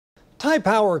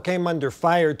Taipower came under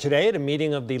fire today at a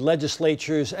meeting of the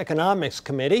Legislature's Economics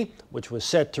Committee, which was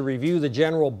set to review the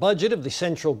general budget of the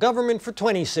central government for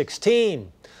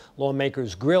 2016.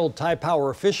 Lawmakers grilled Taipower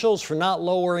officials for not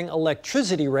lowering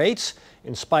electricity rates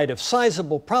in spite of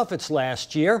sizable profits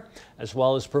last year, as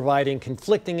well as providing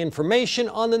conflicting information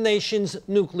on the nation's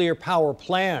nuclear power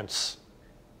plants.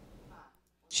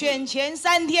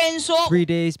 3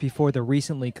 days before the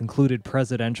recently concluded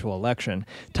presidential election,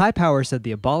 Taipower said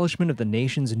the abolishment of the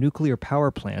nation's nuclear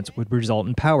power plants would result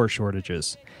in power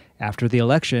shortages. After the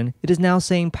election, it is now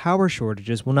saying power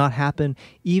shortages will not happen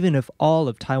even if all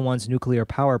of Taiwan's nuclear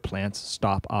power plants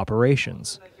stop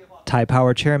operations.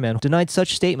 Taipower Chairman denied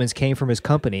such statements came from his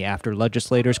company after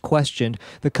legislators questioned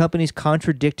the company's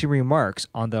contradicting remarks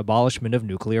on the abolishment of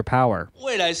nuclear power.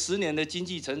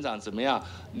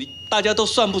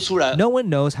 No one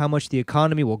knows how much the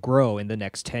economy will grow in the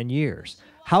next 10 years.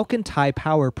 How can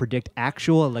Taipower predict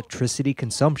actual electricity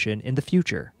consumption in the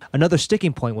future? Another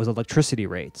sticking point was electricity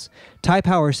rates.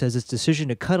 Taipower says its decision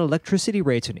to cut electricity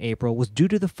rates in April was due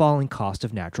to the falling cost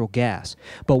of natural gas.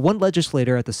 But one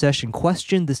legislator at the session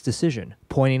questioned this decision,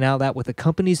 pointing out that with the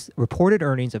company's reported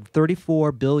earnings of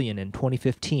 $34 billion in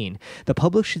 2015, the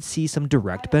public should see some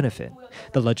direct benefit.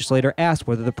 The legislator asked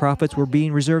whether the profits were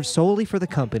being reserved solely for the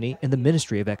company and the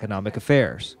Ministry of Economic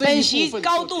Affairs. As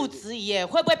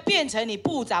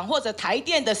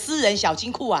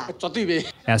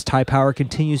Taipower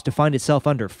continues to find itself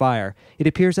under fire, it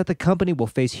appears that the company will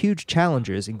face huge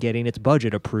challenges in getting its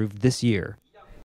budget approved this year.